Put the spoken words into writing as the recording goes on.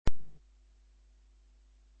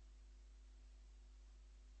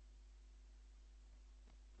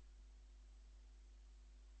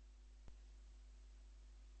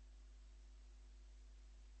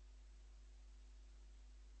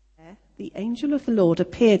the angel of the Lord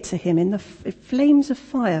appeared to him in the flames of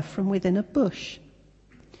fire from within a bush.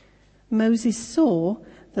 Moses saw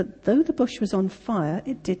that though the bush was on fire,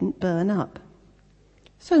 it didn't burn up.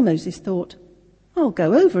 So Moses thought, I'll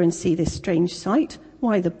go over and see this strange sight,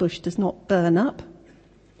 why the bush does not burn up.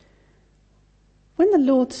 When the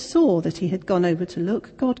Lord saw that he had gone over to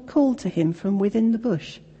look, God called to him from within the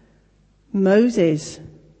bush, Moses,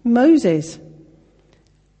 Moses.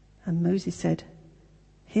 And Moses said,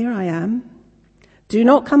 Here I am. Do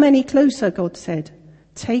not come any closer, God said.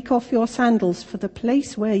 Take off your sandals, for the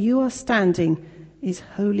place where you are standing is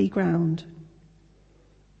holy ground.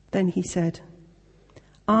 Then he said,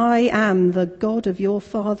 I am the God of your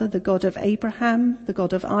father, the God of Abraham, the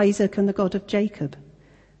God of Isaac, and the God of Jacob.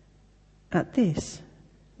 At this,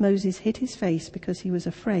 Moses hid his face because he was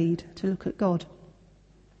afraid to look at God.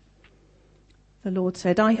 The Lord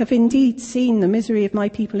said, I have indeed seen the misery of my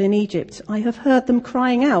people in Egypt. I have heard them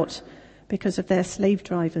crying out because of their slave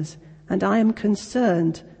drivers, and I am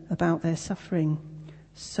concerned about their suffering.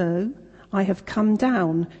 So I have come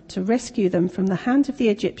down to rescue them from the hand of the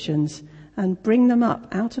Egyptians and bring them up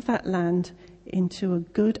out of that land into a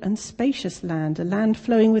good and spacious land, a land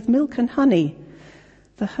flowing with milk and honey,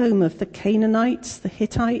 the home of the Canaanites, the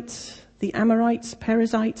Hittites, the Amorites,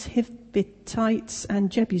 Perizzites, Hivitites, and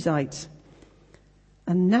Jebusites.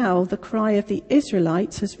 And now the cry of the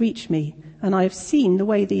Israelites has reached me, and I have seen the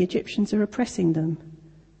way the Egyptians are oppressing them.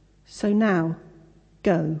 So now,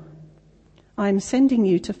 go. I am sending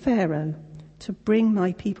you to Pharaoh to bring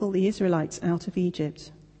my people, the Israelites, out of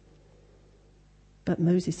Egypt. But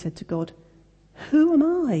Moses said to God, Who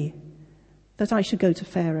am I that I should go to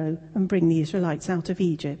Pharaoh and bring the Israelites out of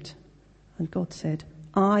Egypt? And God said,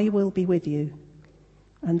 I will be with you,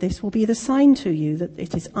 and this will be the sign to you that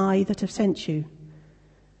it is I that have sent you.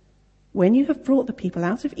 When you have brought the people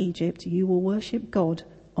out of Egypt, you will worship God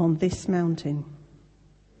on this mountain.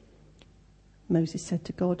 Moses said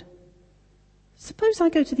to God, Suppose I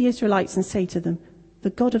go to the Israelites and say to them, The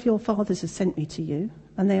God of your fathers has sent me to you,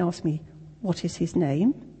 and they ask me, What is his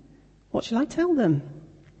name? What shall I tell them?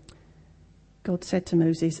 God said to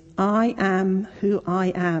Moses, I am who I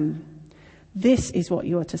am. This is what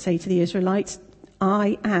you are to say to the Israelites,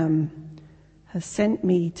 I am has sent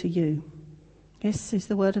me to you. This is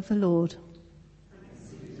the word of the Lord.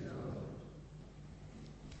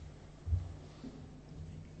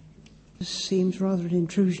 It seems rather an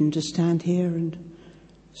intrusion to stand here and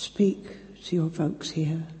speak to your folks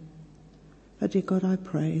here. But dear God, I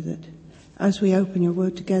pray that as we open your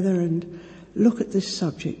word together and look at this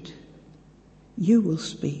subject, you will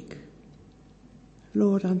speak.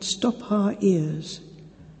 Lord, unstop our ears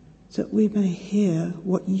that we may hear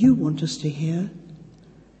what you want us to hear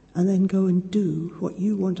and then go and do what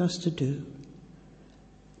you want us to do.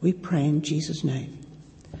 We pray in Jesus' name.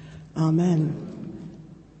 Amen.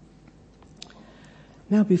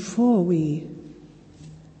 Now, before we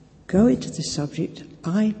go into this subject,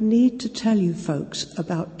 I need to tell you folks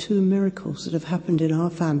about 2 miracles that have happened in our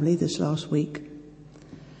family this last week.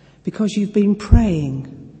 Because you've been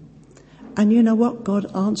praying. And you know what?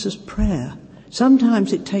 God answers prayer.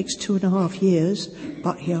 Sometimes it takes 2.5 years,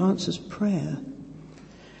 but he answers prayer.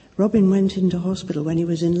 Robin went into hospital when he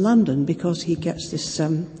was in London because he gets this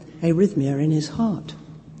arrhythmia in his heart.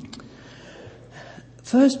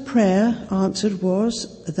 First prayer answered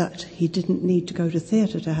was that he didn't need to go to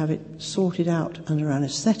theatre to have it sorted out under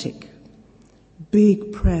anaesthetic.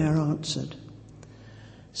 Big prayer answered.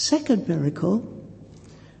 Second miracle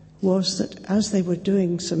was that as they were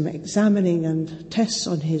doing some examining and tests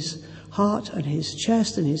on his heart and his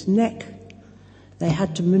chest and his neck, they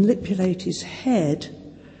had to manipulate his head,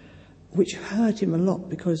 which hurt him a lot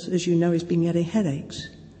because, as you know, he's been getting headaches.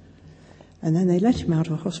 And then they let him out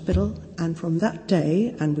of hospital, and from that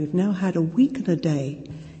day, and we've now had a week and a day,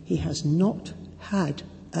 he has not had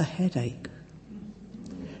a headache.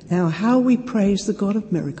 Now, how we praise the God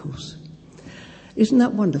of miracles. Isn't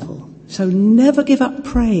that wonderful? So never give up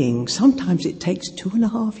praying. Sometimes it takes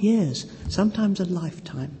 2.5 years, sometimes a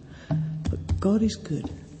lifetime. But God is good.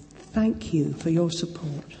 Thank you for your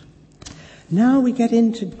support. Now we get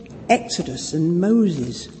into Exodus and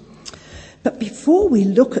Moses. But before we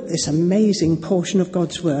look at this amazing portion of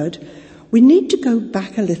God's word, we need to go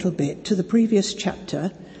back a little bit to the previous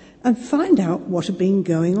chapter and find out what had been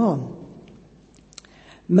going on.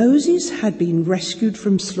 Moses had been rescued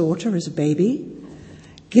from slaughter as a baby,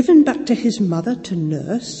 given back to his mother to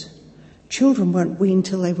nurse. Children weren't weaned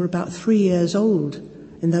till they were about 3 years old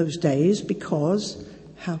in those days because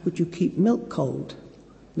how would you keep milk cold?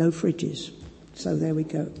 No fridges. So there we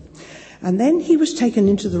go. And then he was taken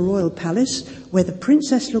into the royal palace where the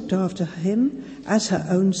princess looked after him as her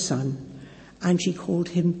own son. and she called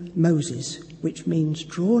him Moses, which means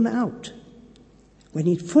drawn out. When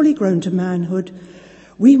he'd fully grown to manhood,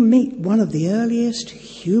 we meet one of the earliest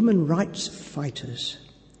human rights fighters.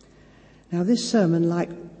 Now, this sermon, like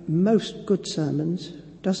most good sermons,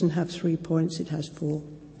 doesn't have 3 points, it has 4.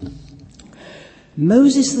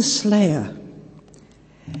 Moses the Slayer.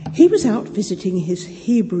 He was out visiting his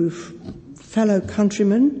Hebrew fellow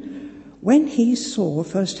countrymen when he saw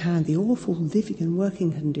firsthand the awful living and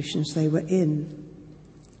working conditions they were in.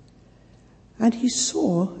 And he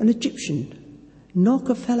saw an Egyptian knock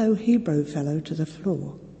a fellow Hebrew fellow to the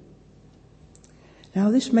floor.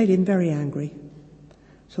 Now, this made him very angry.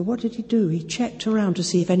 So what did he do? He checked around to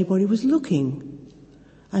see if anybody was looking.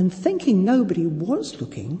 And thinking nobody was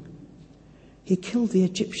looking, he killed the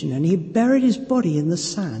Egyptian and he buried his body in the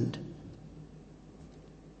sand.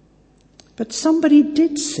 But somebody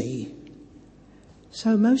did see.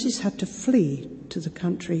 So Moses had to flee to the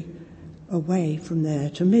country away from there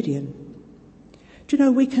to Midian. Do you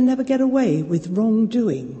know, we can never get away with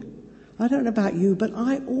wrongdoing. I don't know about you, but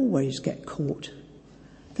I always get caught.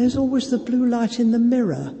 There's always the blue light in the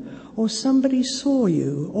mirror, or somebody saw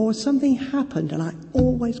you, or something happened, and I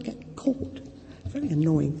always get caught. Very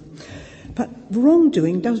annoying. But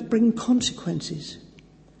wrongdoing does bring consequences.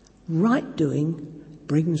 Right doing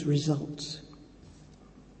brings results.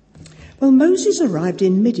 Well, Moses arrived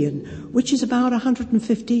in Midian, which is about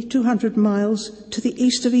 150, 200 miles to the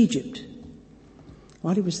east of Egypt.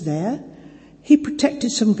 While he was there, he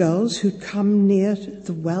protected some girls who'd come near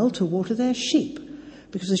the well to water their sheep,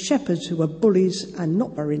 because the shepherds, who were bullies and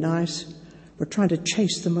not very nice, were trying to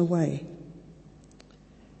chase them away.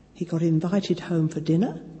 He got invited home for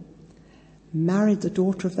dinner, married the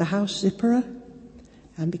daughter of the house, Zipporah,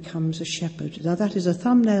 and becomes a shepherd. Now, that is a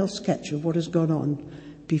thumbnail sketch of what has gone on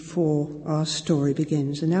before our story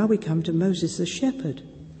begins. And now we come to Moses the shepherd.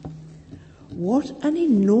 What an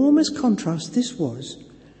enormous contrast this was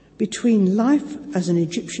between life as an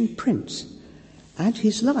Egyptian prince and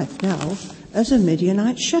his life now as a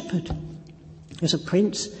Midianite shepherd. As a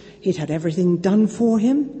prince, he'd had everything done for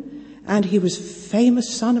him, and he was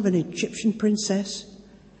famous son of an Egyptian princess.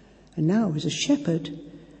 And now, as a shepherd,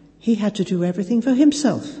 he had to do everything for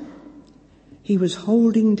himself. He was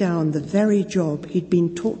holding down the very job he'd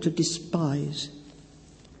been taught to despise.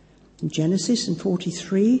 In Genesis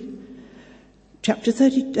 43, chapter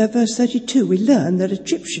 30, verse 32, we learn that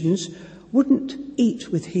Egyptians wouldn't eat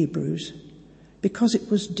with Hebrews because it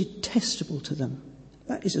was detestable to them.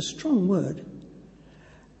 That is a strong word.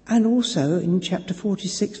 And also in chapter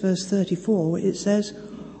 46, verse 34, it says,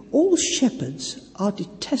 all shepherds are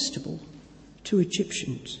detestable to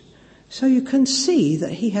Egyptians. So you can see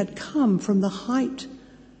that he had come from the height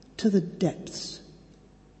to the depths.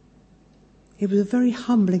 It was a very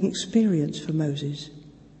humbling experience for Moses.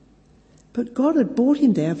 But God had brought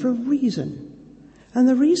him there for a reason. And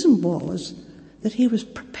the reason was that he was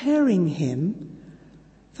preparing him,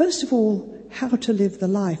 first of all, how to live the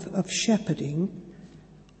life of shepherding,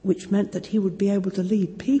 which meant that he would be able to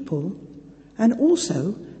lead people, and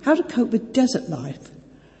also how to cope with desert life.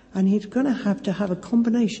 And he's going to have a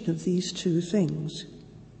combination of these two things.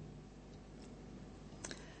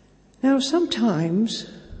 Now, sometimes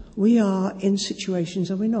we are in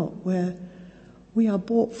situations, are we not, where we are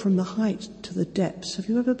brought from the height to the depths. Have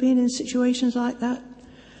you ever been in situations like that?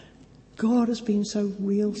 God has been so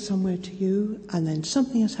real somewhere to you, and then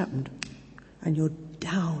something has happened, and you're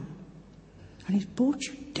down. And he's brought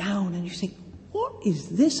you down, and you think, what is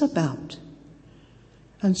this about?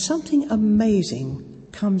 And something amazing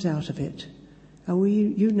comes out of it.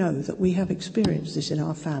 And you know that we have experienced this in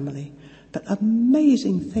our family. But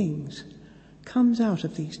amazing things comes out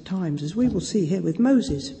of these times, as we will see here with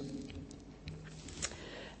Moses.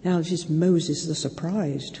 Now, this is Moses the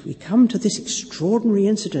surprised. We come to this extraordinary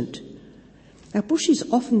incident. Now, bushes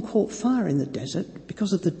often caught fire in the desert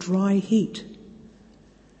because of the dry heat.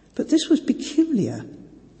 But this was peculiar.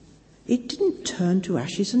 It didn't turn to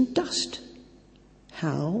ashes and dust.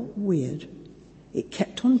 How weird. It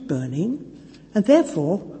kept on burning and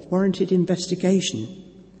therefore warranted investigation.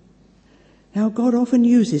 Now, God often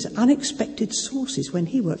uses unexpected sources when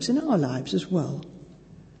he works in our lives as well.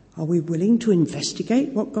 Are we willing to investigate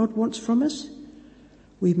what God wants from us?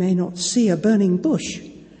 We may not see a burning bush,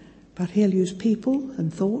 but he'll use people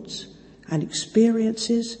and thoughts and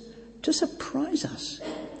experiences to surprise us.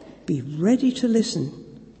 Be ready to listen.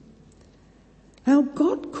 Now,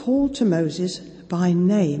 God called to Moses by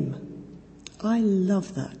name. I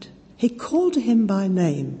love that. He called to him by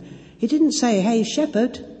name. He didn't say, hey,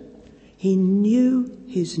 shepherd. He knew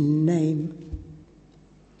his name.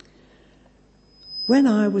 When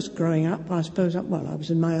I was growing up, I suppose, I was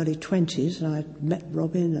in my early 20s and I met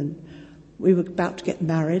Robin and we were about to get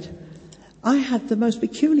married. I had the most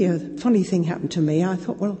peculiar, funny thing happen to me. I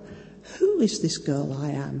thought, well, who is this girl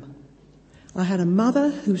I am? I had a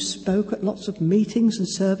mother who spoke at lots of meetings and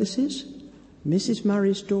services, Mrs.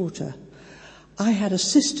 Murray's daughter. I had a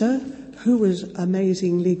sister who was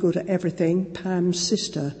amazingly good at everything, Pam's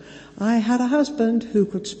sister. I had a husband who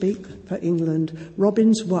could speak for England,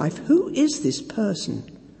 Robin's wife. Who is this person?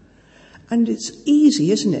 And it's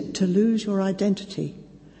easy, isn't it, to lose your identity.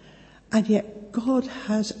 And yet God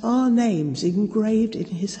has our names engraved in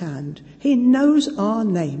his hand. He knows our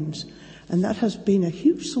names. And that has been a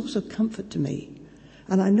huge source of comfort to me.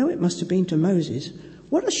 And I know it must have been to Moses.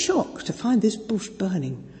 What a shock to find this bush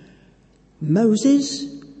burning. Moses?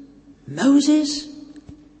 Moses?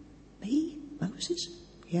 Me? Moses?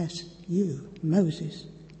 Yes, you, Moses.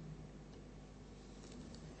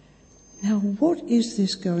 Now, what is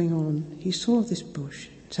this going on? He saw this bush,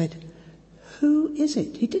 said, who is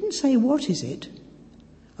it? He didn't say, what is it?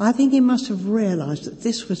 I think he must have realized that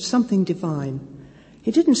this was something divine.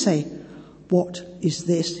 He didn't say, what is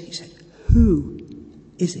this? He said, who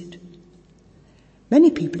is it? Many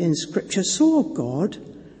people in Scripture saw God,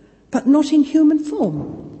 but not in human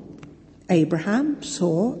form. Abraham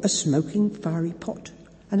saw a smoking fiery pot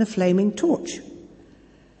and a flaming torch.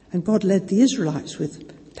 And God led the Israelites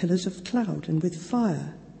with pillars of cloud and with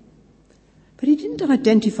fire. But he didn't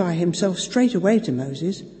identify himself straight away to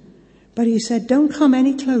Moses, but he said, don't come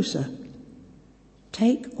any closer.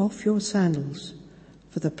 Take off your sandals,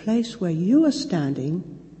 for the place where you are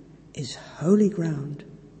standing is holy ground.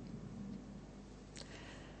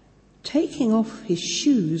 Taking off his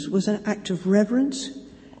shoes was an act of reverence,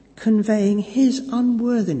 conveying his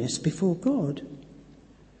unworthiness before God.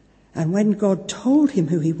 And when God told him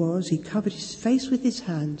who he was, he covered his face with his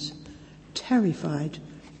hands, terrified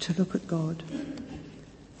to look at God.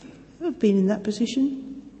 You ever been in that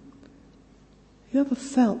position? You ever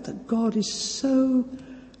felt that God is so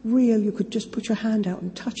real you could just put your hand out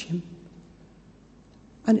and touch him?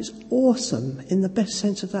 And it's awesome in the best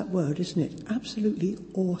sense of that word, isn't it? Absolutely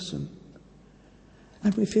awesome.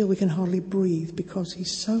 And we feel we can hardly breathe because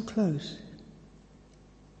he's so close.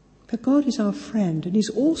 But God is our friend and he's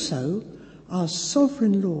also our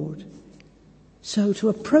sovereign Lord. So to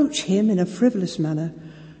approach him in a frivolous manner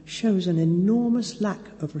shows an enormous lack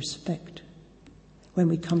of respect. When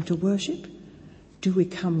we come to worship, do we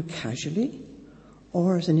come casually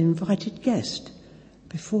or as an invited guest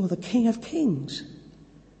before the King of Kings?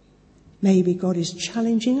 Maybe God is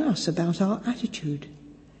challenging us about our attitude.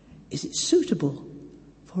 Is it suitable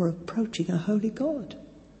for approaching a holy God?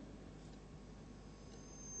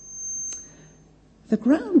 The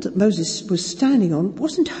ground that Moses was standing on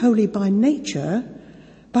wasn't holy by nature,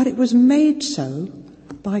 but it was made so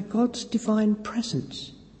by God's divine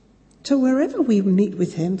presence. So wherever we meet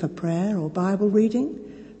with him for prayer or Bible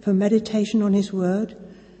reading, for meditation on his word,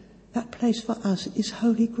 that place for us is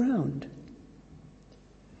holy ground.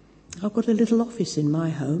 I've got a little office in my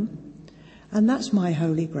home, and that's my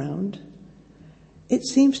holy ground. It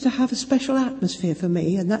seems to have a special atmosphere for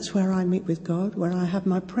me, and that's where I meet with God, where I have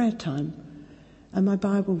my prayer time and my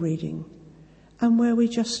Bible reading, and where we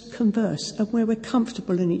just converse, and where we're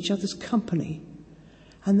comfortable in each other's company.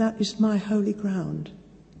 And that is my holy ground.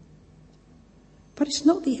 But it's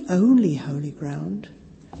not the only holy ground.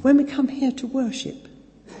 When we come here to worship,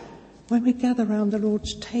 when we gather round the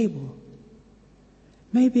Lord's table,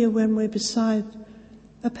 maybe when we're beside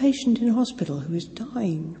a patient in hospital who is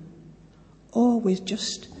dying, or we've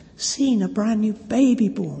just seen a brand new baby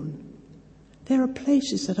born. There are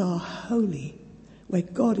places that are holy, where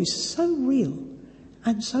God is so real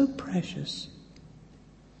and so precious.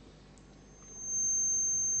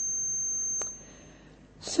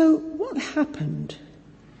 So what happened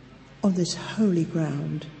on this holy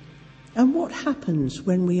ground? And what happens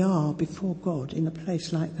when we are before God in a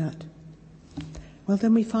place like that? Well,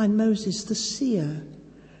 then we find Moses the seer.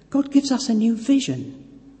 God gives us a new vision.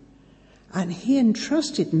 And he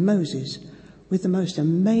entrusted Moses with the most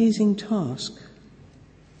amazing task.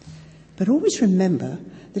 But always remember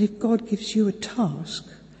that if God gives you a task,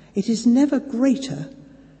 it is never greater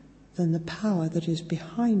than the power that is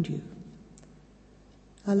behind you.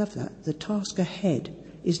 I love that. The task ahead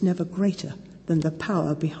is never greater than the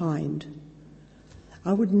power behind.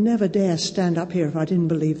 I would never dare stand up here if I didn't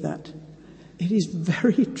believe that. It is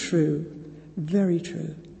very true, very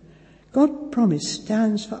true. God's promise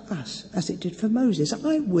stands for us as it did for Moses.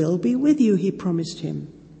 I will be with you, he promised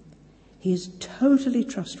him. He is totally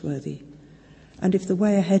trustworthy. And if the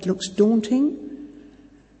way ahead looks daunting,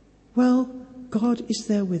 well, God is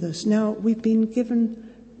there with us. Now, we've been given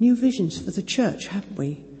new visions for the church, haven't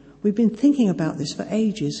we? We've been thinking about this for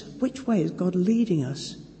ages. Which way is God leading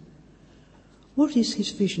us? What is his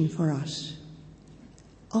vision for us?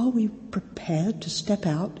 Are we prepared to step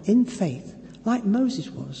out in faith like Moses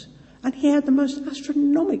was? And he had the most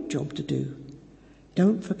astronomical job to do.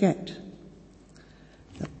 Don't forget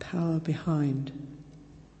the power behind.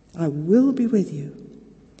 I will be with you.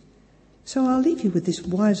 So I'll leave you with this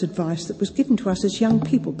wise advice that was given to us as young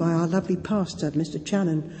people by our lovely pastor, Mr.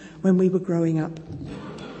 Channon, when we were growing up.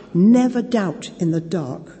 Never doubt in the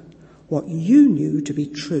dark what you knew to be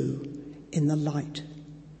true in the light.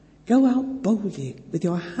 Go out boldly with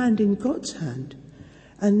your hand in God's hand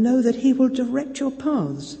and know that he will direct your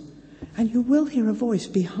paths, and you will hear a voice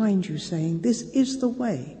behind you saying, "This is the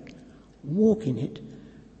way, walk in it."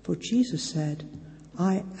 For Jesus said,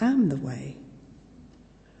 "I am the way."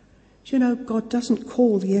 Do you know, God doesn't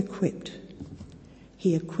call the equipped.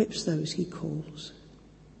 He equips those he calls.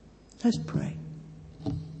 Let's pray.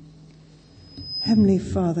 Heavenly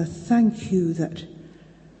Father, thank you that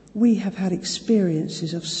we have had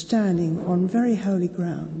experiences of standing on very holy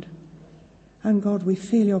ground. And God, we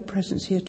feel your presence here